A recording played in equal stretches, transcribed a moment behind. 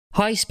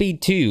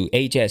High-Speed 2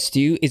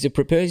 HS2 is a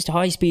proposed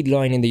high-speed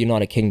line in the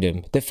United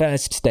Kingdom, the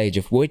first stage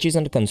of which is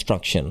under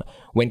construction.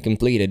 When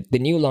completed, the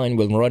new line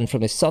will run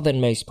from the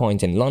southernmost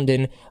point in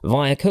London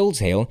via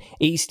Coleshill,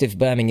 east of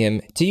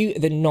Birmingham, to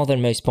the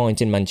northernmost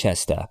point in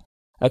Manchester.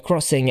 A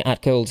crossing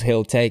at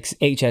Coleshill takes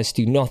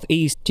HS2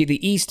 northeast to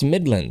the East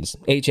Midlands.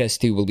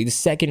 HS2 will be the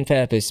second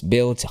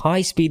purpose-built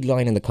high-speed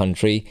line in the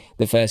country,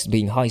 the first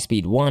being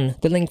High-Speed 1,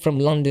 the link from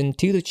London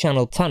to the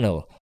Channel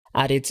Tunnel.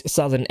 At its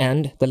southern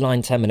end, the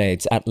line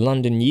terminates at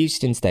London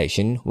Euston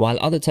station, while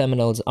other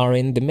terminals are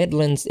in the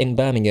Midlands in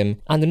Birmingham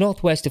and the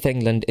northwest of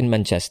England in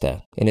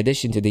Manchester. In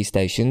addition to these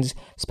stations,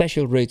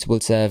 special routes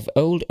will serve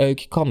Old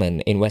Oak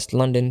Common in West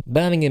London,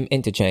 Birmingham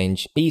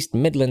Interchange, East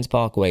Midlands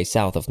Parkway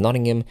south of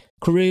Nottingham,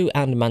 Crewe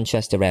and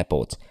Manchester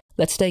Airport.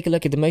 Let's take a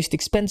look at the most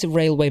expensive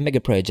railway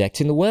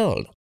megaproject in the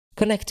world.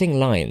 Connecting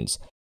lines.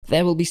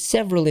 There will be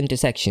several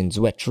intersections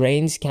where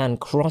trains can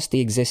cross the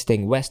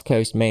existing West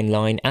Coast Main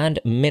Line and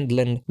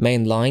Midland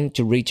Main Line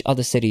to reach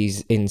other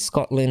cities in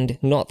Scotland,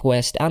 North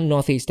West and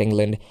North East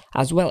England,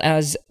 as well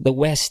as the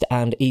West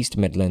and East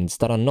Midlands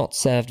that are not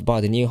served by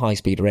the new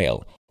high-speed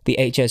rail. The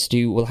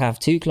HS2 will have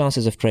two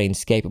classes of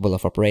trains capable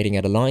of operating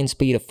at a line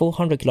speed of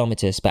 400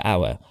 km per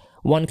hour.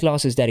 One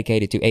class is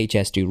dedicated to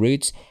HS2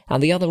 routes,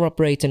 and the other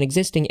operates on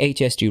existing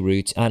HS2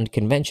 routes and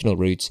conventional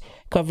routes,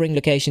 covering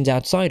locations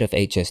outside of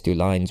HS2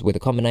 lines with a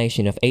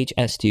combination of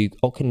HS2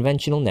 or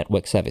conventional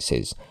network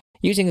services.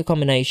 Using a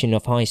combination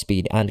of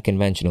high-speed and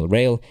conventional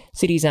rail,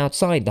 cities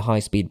outside the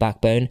high-speed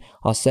backbone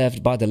are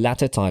served by the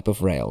latter type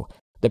of rail.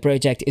 The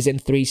project is in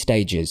 3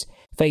 stages.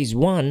 Phase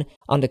 1,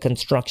 under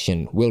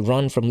construction, will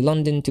run from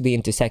London to the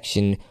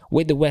intersection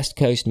with the West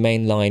Coast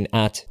Main Line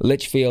at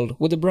Lichfield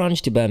with a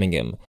branch to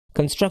Birmingham.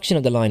 Construction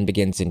of the line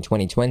begins in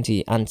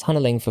 2020 and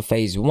tunnelling for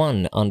Phase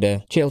 1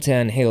 under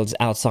Chiltern Hills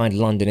outside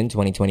London in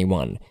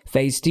 2021.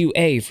 Phase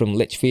 2A from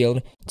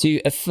Lichfield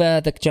to a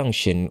further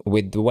junction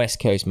with the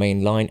West Coast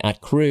Main Line at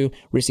Crewe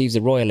receives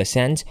a royal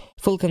assent.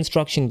 Full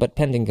construction but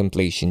pending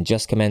completion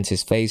just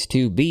commences Phase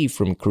 2B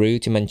from Crewe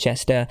to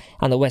Manchester,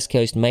 and the West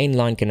Coast Main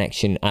Line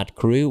connection at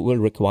Crewe will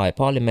require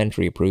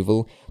parliamentary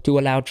approval to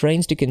allow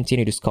trains to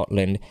continue to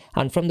Scotland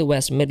and from the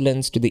West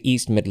Midlands to the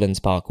East Midlands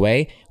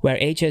Parkway, where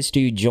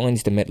HS2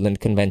 joins the Midland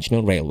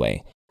Conventional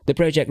Railway. The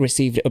project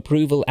received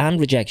approval and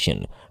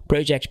rejection.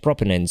 Project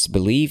proponents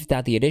believe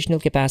that the additional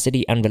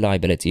capacity and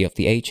reliability of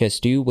the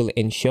HS2 will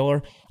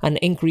ensure an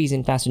increase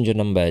in passenger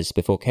numbers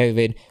before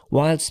COVID,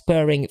 while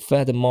spurring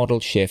further model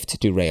shift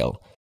to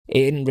rail.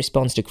 In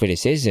response to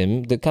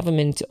criticism, the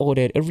government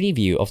ordered a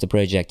review of the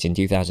project in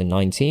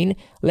 2019,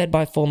 led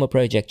by former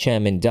project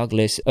chairman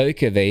Douglas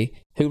Oakervey,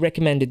 who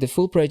recommended the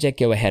full project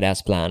go ahead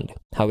as planned.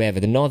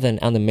 However, the Northern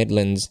and the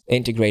Midlands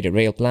Integrated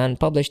Rail Plan,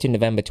 published in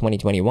November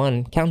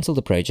 2021, cancelled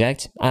the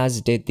project,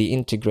 as did the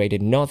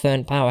Integrated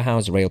Northern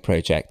Powerhouse Rail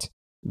Project.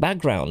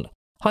 Background.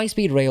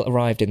 High-speed rail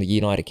arrived in the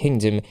United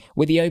Kingdom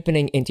with the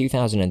opening in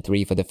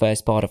 2003 for the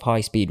first part of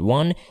High-Speed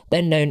 1,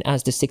 then known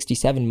as the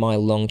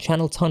 67-mile-long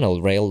Channel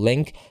Tunnel rail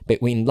link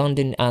between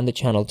London and the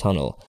Channel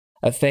Tunnel.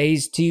 A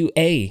Phase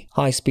 2A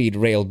high-speed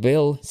rail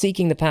bill,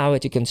 seeking the power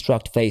to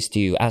construct Phase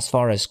 2 as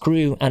far as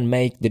Crewe and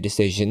make the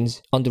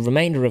decisions on the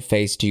remainder of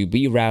Phase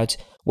 2B route,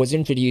 was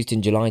introduced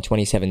in July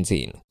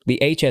 2017. The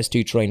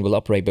HS2 train will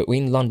operate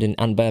between London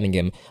and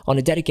Birmingham on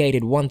a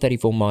dedicated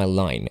 134-mile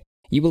line.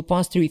 You will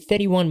pass through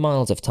 31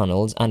 miles of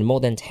tunnels and more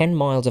than 10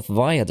 miles of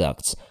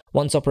viaducts.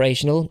 Once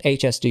operational,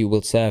 HS2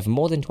 will serve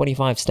more than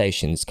 25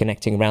 stations,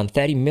 connecting around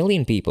 30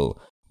 million people.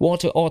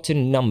 Water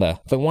Orton number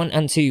for 1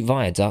 and 2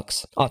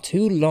 viaducts are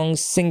 2 long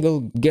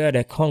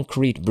single-girder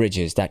concrete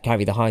bridges that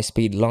carry the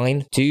high-speed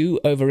line, 2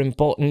 over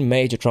important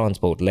major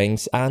transport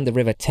links and the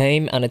River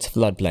Tame and its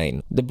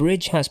floodplain. The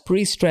bridge has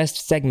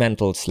pre-stressed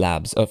segmental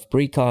slabs of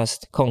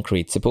precast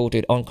concrete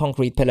supported on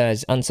concrete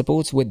pillars and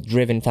supports with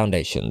driven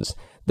foundations.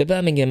 The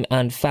Birmingham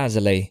and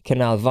Fazeley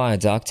Canal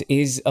Viaduct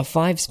is a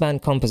 5-span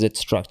composite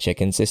structure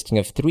consisting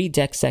of 3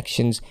 deck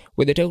sections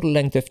with a total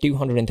length of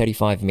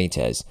 235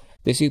 meters.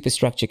 The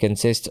superstructure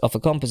consists of a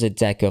composite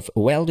deck of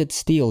welded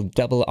steel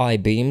double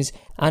I-beams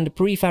and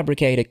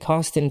prefabricated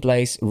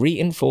cast-in-place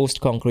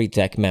reinforced concrete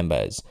deck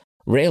members.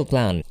 Rail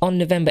Plan. On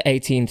November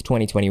 18,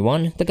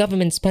 2021, the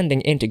government's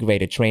pending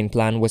integrated train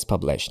plan was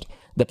published.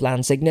 The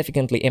plan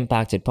significantly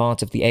impacted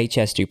parts of the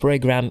HS2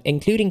 program,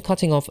 including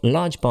cutting off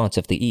large parts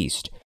of the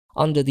East.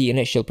 Under the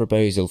initial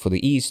proposal for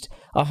the East,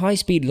 a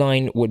high-speed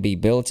line would be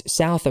built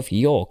south of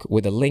York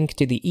with a link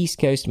to the East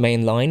Coast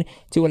Main Line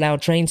to allow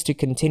trains to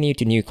continue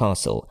to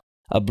Newcastle.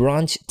 A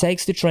branch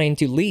takes the train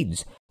to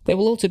Leeds. There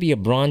will also be a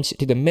branch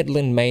to the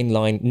Midland Main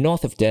Line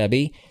north of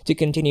Derby to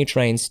continue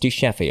trains to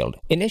Sheffield.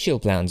 Initial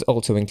plans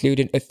also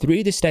included a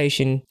through the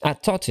station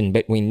at Totton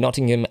between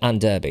Nottingham and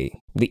Derby.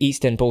 The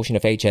eastern portion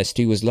of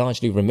HS2 was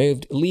largely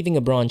removed, leaving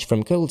a branch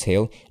from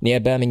Coleshill near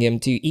Birmingham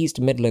to East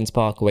Midlands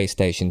Parkway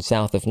station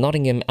south of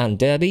Nottingham and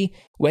Derby,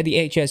 where the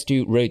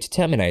HS2 route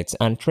terminates,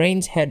 and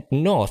trains head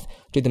north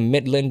to the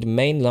Midland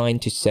Main Line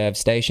to serve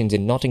stations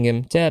in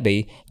Nottingham,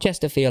 Derby,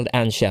 Chesterfield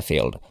and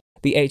Sheffield.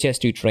 The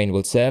HS2 train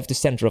will serve the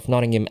centre of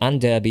Nottingham and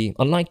Derby,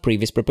 unlike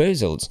previous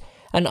proposals.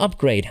 An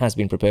upgrade has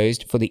been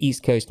proposed for the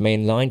East Coast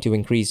Main Line to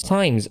increase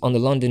times on the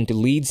London to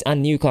Leeds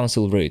and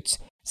Newcastle routes.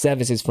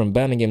 Services from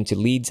Birmingham to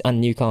Leeds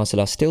and Newcastle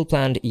are still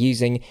planned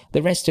using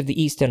the rest of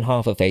the eastern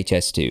half of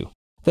HS2.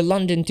 The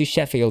London to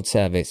Sheffield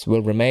service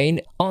will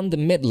remain on the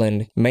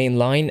Midland Main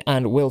Line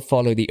and will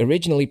follow the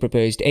originally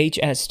proposed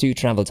HS2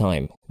 travel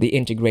time. The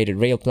Integrated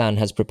Rail Plan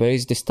has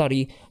proposed a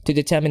study to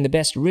determine the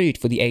best route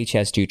for the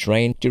HS2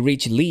 train to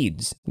reach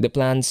Leeds. The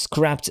plan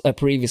scrapped a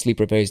previously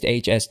proposed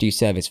HS2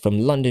 service from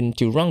London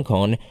to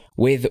Runcorn,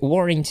 with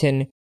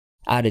Warrington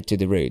added to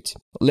the route.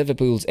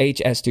 Liverpool's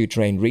HS2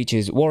 train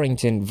reaches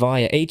Warrington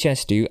via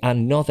HS2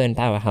 and Northern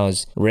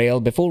Powerhouse Rail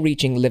before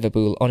reaching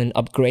Liverpool on an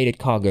upgraded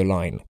cargo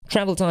line.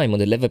 Travel time on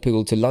the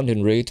Liverpool to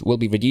London route will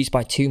be reduced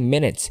by 2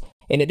 minutes.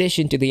 In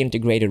addition to the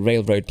Integrated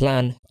Railroad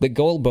Plan, the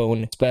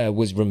Golborne spur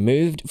was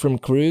removed from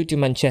Crewe to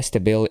Manchester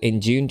Bill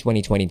in June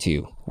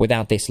 2022.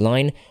 Without this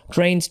line,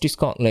 trains to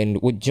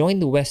Scotland would join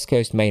the West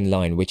Coast Main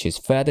Line, which is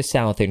further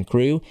south in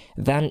Crewe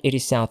than it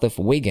is south of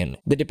Wigan.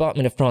 The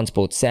Department of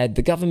Transport said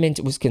the government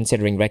was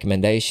considering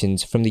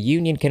recommendations from the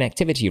Union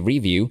Connectivity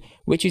Review,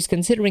 which is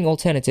considering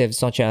alternatives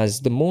such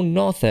as the more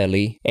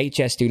northerly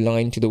HS2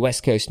 line to the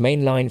West Coast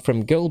Main Line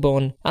from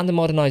Golborne and the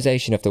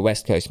modernisation of the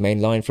West Coast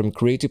Main Line from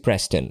Crewe to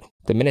Preston.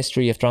 The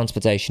Ministry of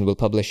Transportation will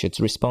publish its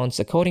response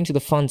according to the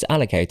funds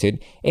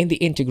allocated in the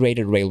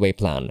Integrated Railway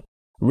Plan.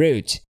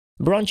 Route: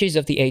 branches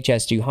of the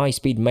HS2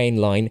 high-speed main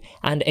line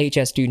and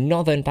HS2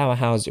 Northern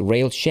Powerhouse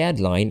Rail shared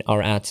line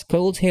are at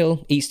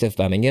Coleshill, east of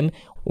Birmingham,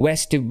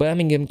 west to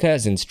Birmingham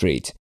Curzon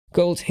Street.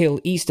 Coleshill,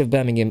 east of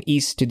Birmingham,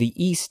 east to the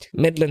East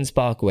Midlands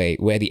Parkway,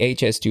 where the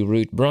HS2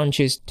 route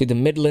branches to the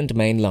Midland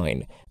Main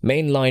Line.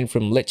 Main line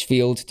from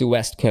Lichfield to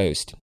West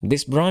Coast.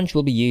 This branch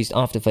will be used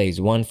after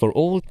Phase 1 for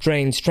all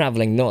trains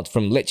travelling not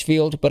from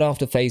Lichfield, but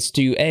after Phase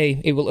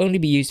 2A, it will only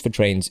be used for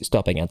trains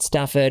stopping at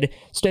Stafford,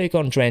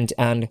 Stoke-on-Trent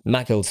and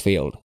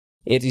Macclesfield.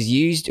 It is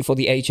used for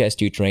the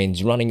HS2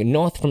 trains running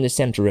north from the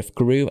centre of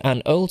Crewe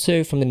and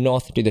also from the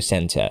north to the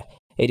centre.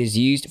 It is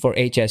used for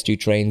HS2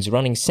 trains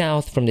running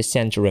south from the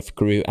centre of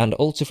Crewe and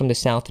also from the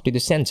south to the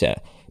centre.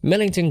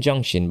 Millington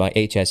Junction by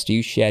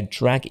HS2 shared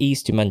track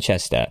east to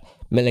Manchester.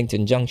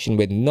 Millington Junction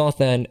with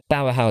Northern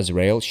Powerhouse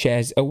Rail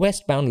shares a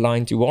westbound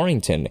line to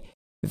Warrington.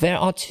 There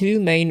are 2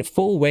 main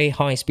 4-way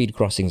high-speed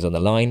crossings on the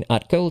line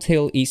at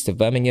Coleshill east of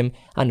Birmingham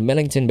and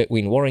Millington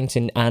between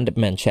Warrington and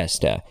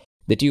Manchester.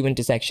 The 2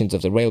 intersections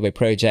of the railway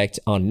project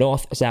are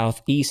north,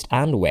 south, east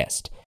and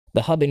west.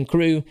 The hub in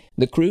Crewe.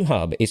 The Crewe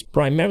hub is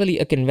primarily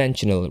a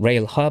conventional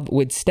rail hub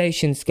with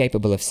stations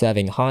capable of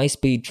serving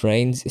high-speed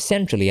trains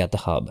centrally at the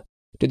hub.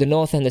 To the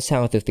north and the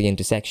south of the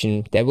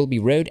intersection, there will be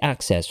road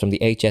access from the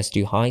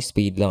HS2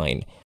 high-speed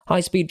line.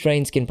 High-speed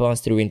trains can pass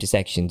through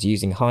intersections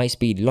using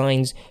high-speed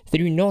lines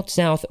through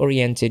north-south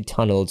oriented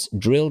tunnels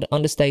drilled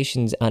under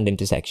stations and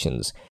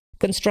intersections.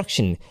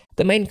 Construction.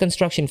 The main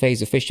construction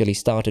phase officially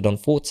started on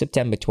 4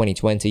 September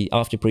 2020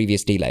 after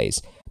previous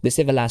delays. The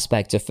civil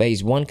aspect of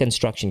Phase 1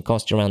 construction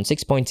cost around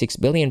 £6.6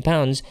 billion,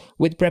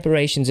 with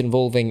preparations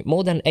involving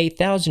more than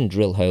 8,000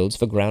 drill holes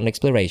for ground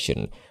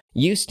exploration.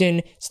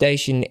 Euston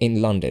Station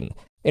in London.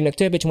 In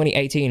October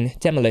 2018,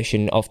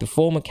 demolition of the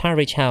former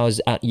carriage house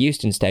at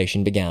Euston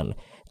Station began.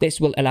 This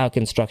will allow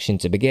construction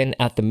to begin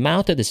at the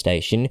mouth of the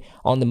station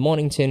on the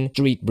Mornington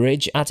Street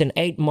Bridge at an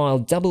 8-mile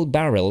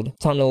double-barrelled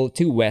tunnel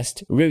to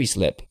West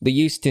Ruislip. The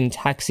Euston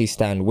taxi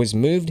stand was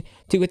moved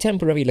to a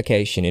temporary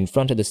location in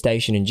front of the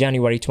station in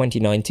January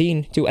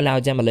 2019 to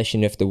allow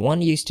demolition of the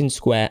 1 Euston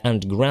Square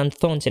and Grand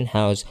Thornton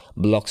House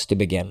blocks to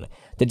begin.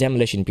 The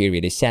demolition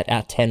period is set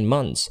at 10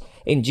 months.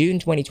 In June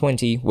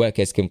 2020,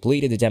 workers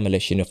completed the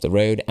demolition of the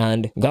road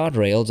and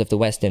guardrails of the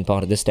western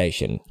part of the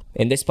station.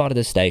 In this part of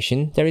the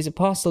station, there is a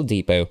parcel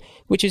depot,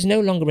 which is no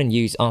longer in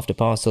use after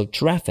parcel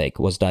traffic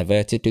was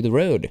diverted to the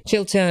road.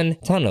 Chiltern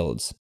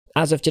Tunnels.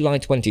 As of July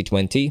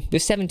 2020, the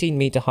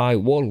 17-metre-high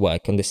wall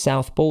work on the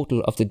south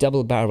portal of the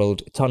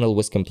double-barrelled tunnel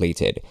was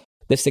completed.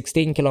 The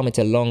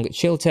 16-kilometre-long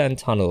Chiltern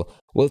Tunnel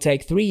will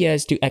take 3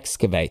 years to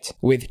excavate,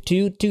 with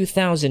 2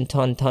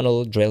 2,000-ton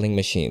tunnel drilling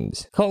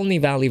machines. Colney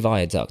Valley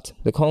Viaduct.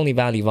 The Colney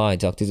Valley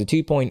Viaduct is a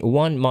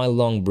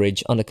 2.1-mile-long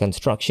bridge under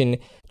construction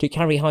to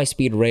carry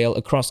high-speed rail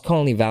across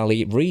Colney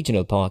Valley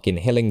Regional Park in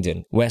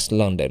Hillingdon, West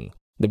London.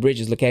 The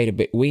bridge is located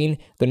between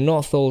the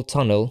Northall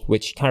Tunnel,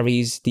 which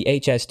carries the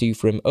HS2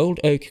 from Old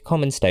Oak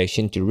Common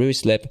Station to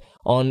Ruislip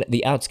on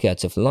the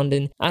outskirts of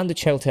London, and the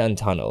Chiltern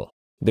Tunnel.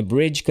 The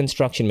bridge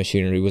construction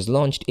machinery was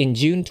launched in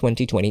June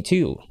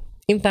 2022.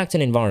 Impact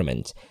on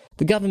environment.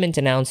 The government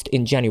announced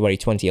in January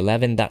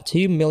 2011 that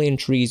 2 million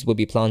trees will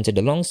be planted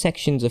along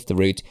sections of the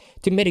route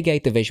to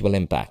mitigate the visual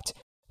impact.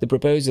 The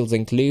proposals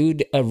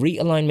include a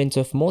realignment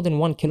of more than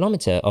 1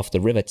 kilometre of the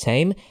River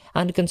Tame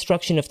and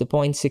construction of the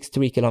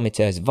 0.63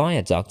 kilometres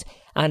viaduct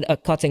and a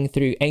cutting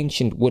through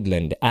ancient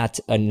woodland at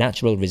a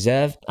natural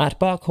reserve at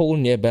Park Hall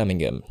near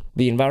Birmingham.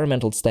 The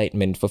environmental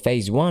statement for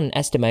Phase 1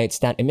 estimates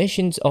that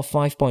emissions of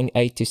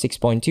 5.8 to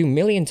 6.2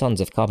 million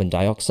tonnes of carbon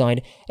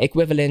dioxide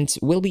equivalent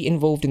will be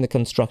involved in the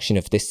construction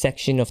of this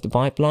section of the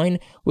pipeline,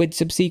 with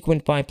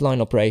subsequent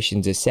pipeline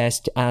operations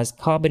assessed as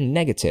carbon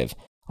negative.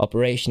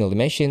 Operational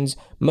emissions,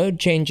 mode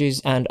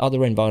changes and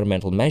other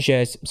environmental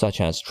measures such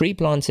as tree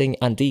planting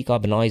and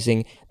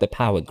decarbonizing the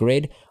power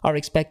grid are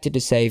expected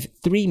to save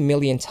 3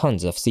 million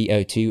tons of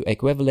CO2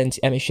 equivalent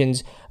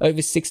emissions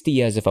over 60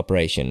 years of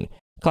operation.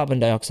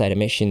 Carbon dioxide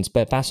emissions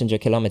per passenger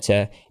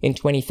kilometre in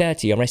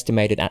 2030 are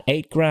estimated at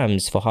 8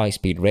 grams for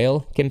high-speed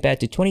rail,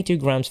 compared to 22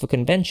 grams for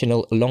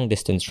conventional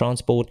long-distance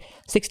transport,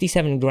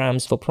 67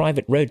 grams for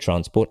private road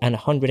transport and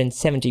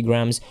 170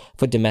 grams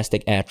for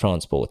domestic air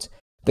transport.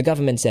 The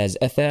government says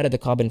a third of the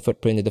carbon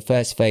footprint in the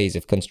first phase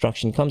of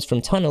construction comes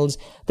from tunnels,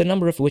 the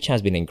number of which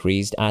has been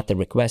increased at the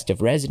request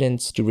of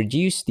residents to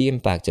reduce the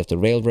impact of the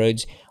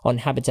railroads on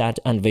habitat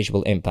and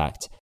visual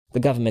impact. The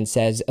government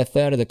says a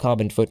third of the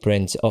carbon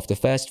footprint of the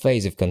first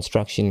phase of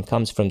construction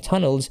comes from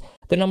tunnels,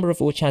 the number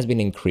of which has been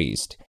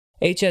increased.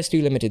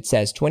 HS2 Limited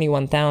says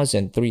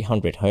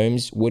 21,300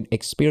 homes would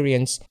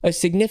experience a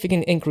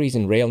significant increase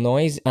in rail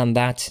noise and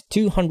that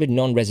 200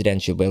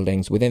 non-residential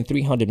buildings within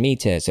 300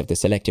 meters of the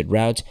selected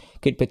route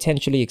could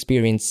potentially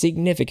experience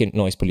significant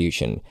noise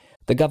pollution.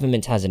 The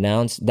government has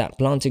announced that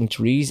planting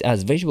trees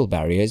as visual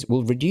barriers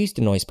will reduce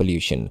the noise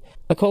pollution.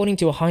 According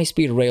to a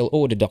high-speed rail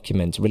order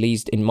document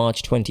released in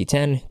March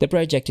 2010, the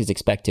project is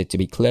expected to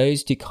be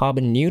close to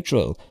carbon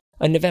neutral.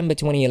 A November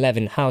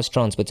 2011 House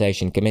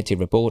Transportation Committee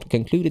report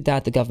concluded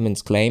that the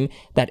government's claim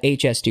that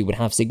HS2 would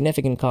have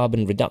significant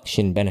carbon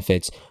reduction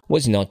benefits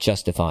was not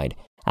justified.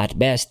 At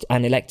best,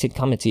 an elected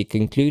committee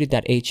concluded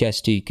that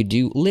HS2 could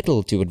do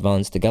little to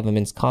advance the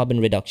government's carbon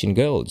reduction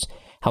goals.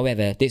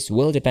 However, this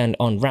will depend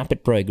on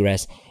rapid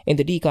progress in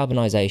the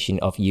decarbonisation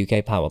of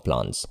UK power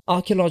plants.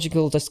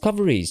 Archaeological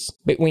discoveries.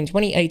 Between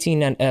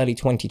 2018 and early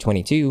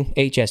 2022,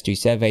 HS2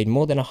 surveyed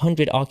more than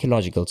 100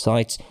 archaeological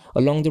sites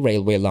along the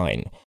railway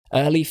line.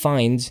 Early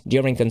finds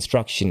during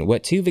construction were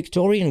 2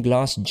 Victorian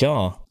glass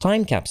jar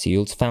time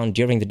capsules found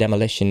during the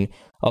demolition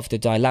of the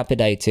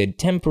dilapidated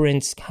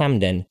Temperance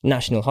Camden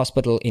National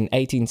Hospital in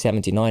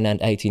 1879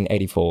 and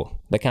 1884.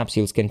 The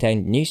capsules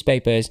contained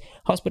newspapers,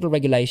 hospital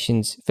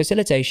regulations,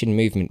 facilitation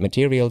movement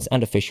materials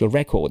and official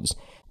records.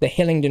 The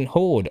Hillingdon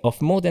hoard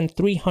of more than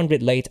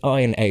 300 late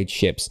Iron Age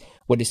ships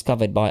were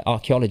discovered by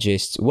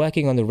archaeologists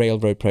working on the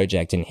railroad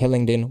project in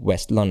Hillingdon,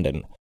 West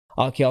London.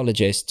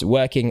 Archaeologists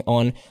working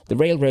on the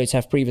railroads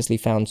have previously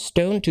found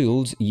stone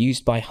tools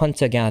used by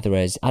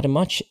hunter-gatherers at a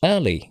much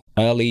early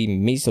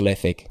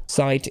Mesolithic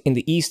site in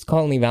the East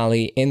Colney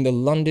Valley in the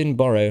London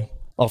borough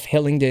of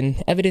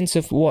Hillingdon, evidence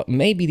of what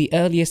may be the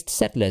earliest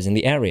settlers in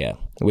the area,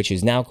 which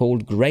is now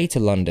called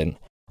Greater London.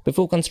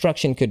 Before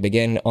construction could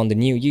begin on the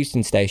new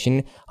Euston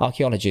station,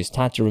 archaeologists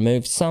had to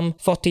remove some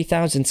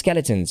 40,000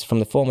 skeletons from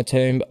the former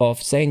tomb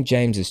of St.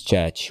 James's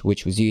Church,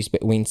 which was used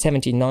between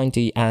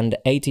 1790 and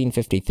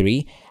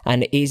 1853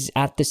 and is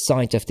at the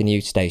site of the new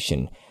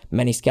station.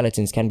 Many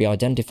skeletons can be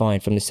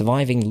identified from the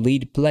surviving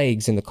lead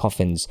plagues in the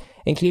coffins,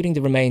 including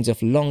the remains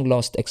of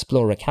long-lost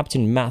explorer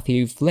Captain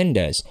Matthew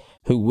Flinders,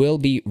 who will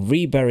be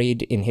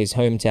reburied in his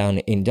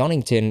hometown in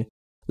Donington,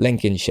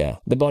 Lincolnshire.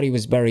 The body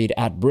was buried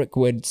at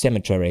Brookwood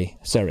Cemetery,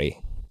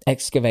 Surrey.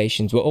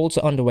 Excavations were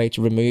also underway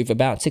to remove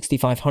about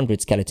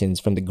 6,500 skeletons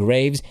from the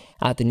graves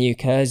at the new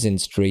Curzon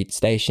Street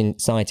station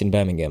site in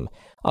Birmingham.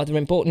 Other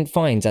important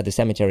finds at the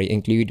cemetery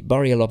include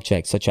burial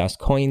objects such as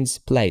coins,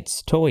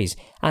 plates, toys,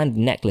 and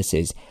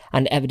necklaces,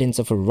 and evidence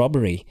of a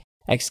robbery.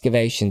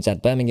 Excavations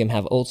at Birmingham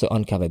have also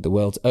uncovered the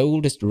world's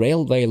oldest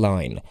railway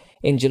line.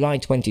 In July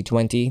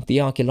 2020,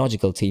 the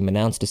Archaeological team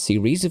announced a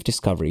series of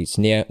discoveries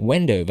near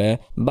Wendover,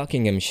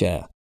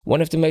 Buckinghamshire.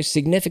 One of the most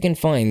significant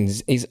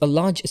finds is a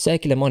large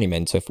circular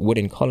monument of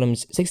wooden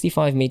columns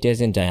 65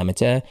 meters in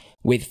diameter,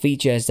 with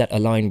features that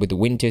align with the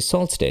winter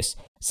solstice,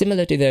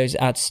 similar to those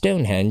at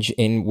Stonehenge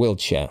in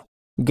Wiltshire.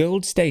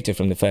 Gold data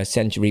from the 1st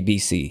century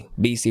BC.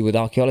 BC, what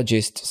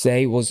archaeologists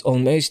say, was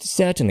almost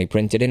certainly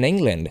printed in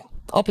England.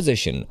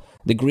 Opposition.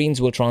 The Greens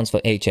will transfer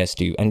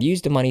HS2 and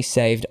use the money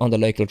saved on the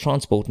local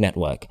transport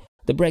network.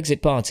 The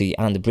Brexit Party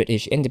and the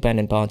British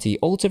Independent Party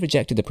also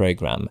rejected the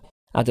programme.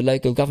 At the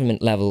local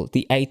government level,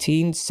 the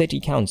 18 city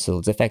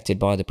councils affected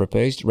by the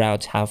proposed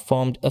route have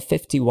formed a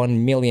 £51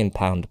 million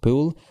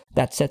pool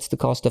that sets the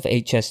cost of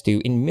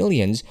HS2 in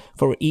millions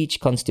for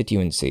each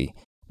constituency.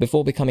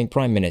 Before becoming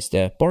Prime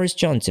Minister, Boris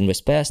Johnson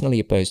was personally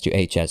opposed to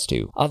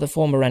HS2. Other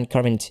former and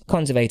current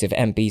Conservative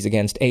MPs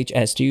against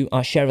HS2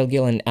 are Cheryl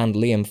Gillen and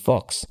Liam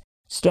Fox.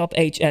 Stop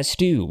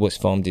HS2 was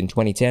formed in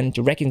 2010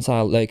 to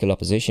reconcile local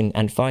opposition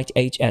and fight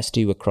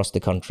HS2 across the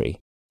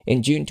country.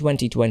 In June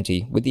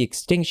 2020, with the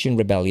Extinction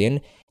Rebellion,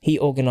 he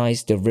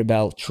organised the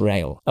Rebel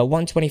Trail, a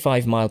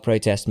 125-mile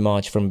protest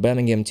march from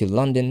Birmingham to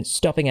London,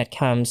 stopping at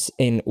camps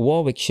in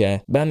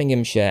Warwickshire,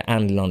 Birminghamshire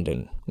and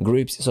London.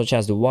 Groups such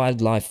as the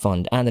Wildlife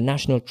Fund and the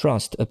National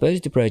Trust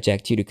opposed the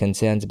project due to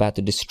concerns about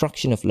the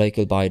destruction of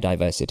local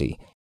biodiversity.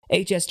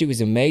 HS2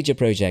 is a major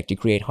project to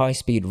create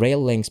high-speed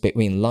rail links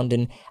between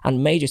London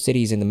and major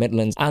cities in the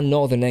Midlands and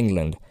northern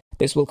England.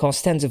 This will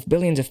cost tens of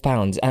billions of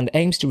pounds and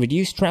aims to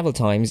reduce travel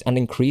times and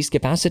increase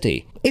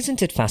capacity.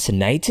 Isn't it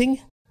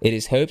fascinating? It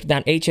is hoped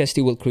that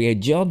HS2 will create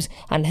jobs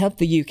and help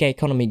the UK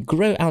economy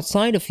grow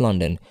outside of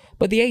London,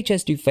 but the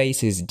HS2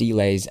 faces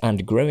delays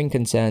and growing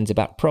concerns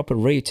about proper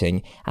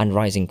routing and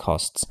rising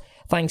costs.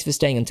 Thanks for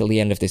staying until the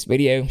end of this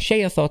video. Share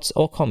your thoughts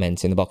or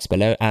comments in the box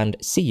below, and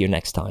see you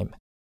next time.